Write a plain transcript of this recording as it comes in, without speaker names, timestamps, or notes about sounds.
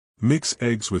Mix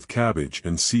eggs with cabbage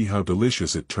and see how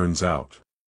delicious it turns out.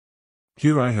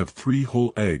 Here I have 3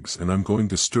 whole eggs and I'm going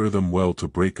to stir them well to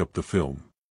break up the film.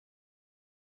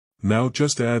 Now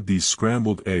just add these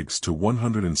scrambled eggs to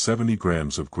 170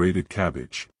 grams of grated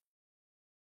cabbage.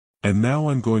 And now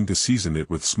I'm going to season it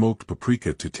with smoked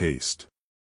paprika to taste.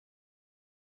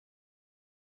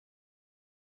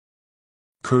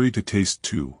 Curry to taste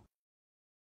too.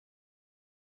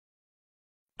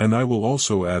 And I will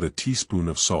also add a teaspoon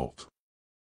of salt.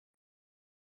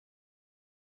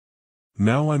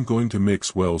 Now I'm going to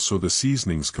mix well so the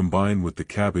seasonings combine with the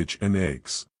cabbage and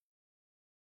eggs.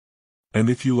 And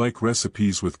if you like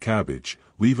recipes with cabbage,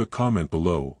 leave a comment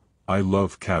below. I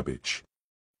love cabbage.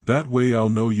 That way I'll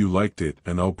know you liked it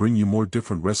and I'll bring you more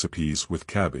different recipes with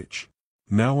cabbage.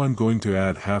 Now I'm going to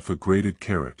add half a grated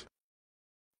carrot.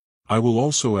 I will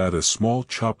also add a small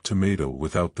chopped tomato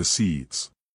without the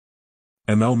seeds.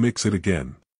 And I'll mix it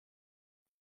again.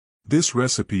 This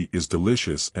recipe is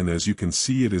delicious, and as you can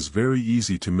see it is very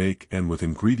easy to make, and with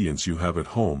ingredients you have at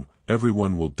home,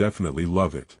 everyone will definitely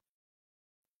love it.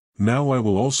 Now I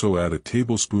will also add a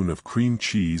tablespoon of cream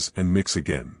cheese and mix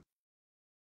again.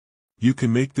 You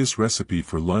can make this recipe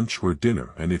for lunch or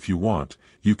dinner, and if you want,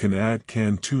 you can add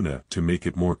canned tuna to make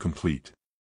it more complete.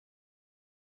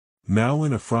 Now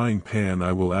in a frying pan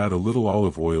I will add a little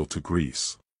olive oil to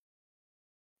grease.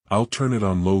 I'll turn it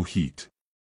on low heat.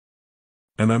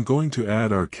 And I'm going to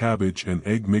add our cabbage and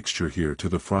egg mixture here to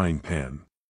the frying pan.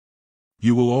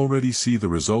 You will already see the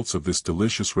results of this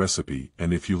delicious recipe,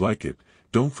 and if you like it,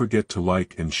 don't forget to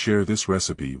like and share this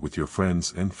recipe with your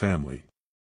friends and family.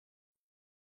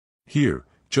 Here,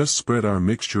 just spread our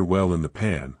mixture well in the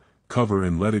pan, cover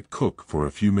and let it cook for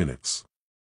a few minutes.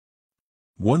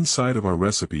 One side of our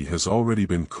recipe has already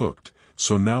been cooked,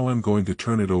 so now I'm going to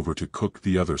turn it over to cook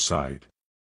the other side.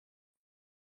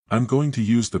 I'm going to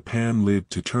use the pan lid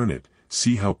to turn it,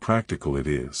 see how practical it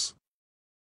is.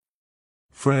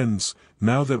 Friends,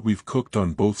 now that we've cooked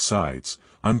on both sides,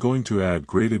 I'm going to add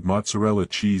grated mozzarella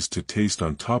cheese to taste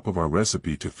on top of our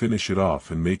recipe to finish it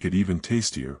off and make it even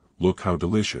tastier. Look how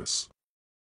delicious.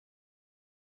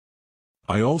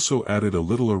 I also added a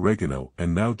little oregano,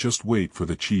 and now just wait for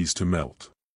the cheese to melt.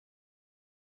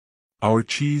 Our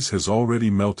cheese has already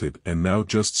melted, and now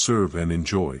just serve and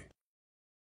enjoy.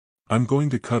 I'm going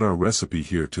to cut our recipe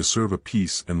here to serve a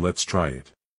piece, and let's try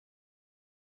it.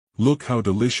 Look how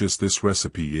delicious this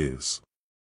recipe is.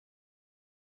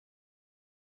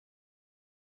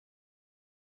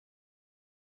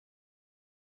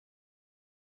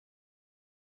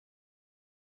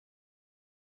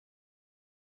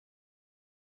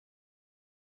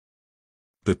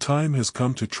 The time has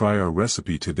come to try our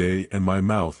recipe today, and my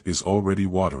mouth is already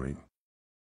watering.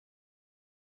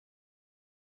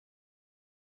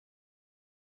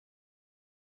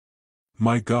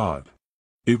 My God!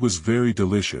 It was very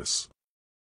delicious.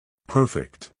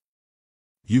 Perfect.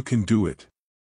 You can do it.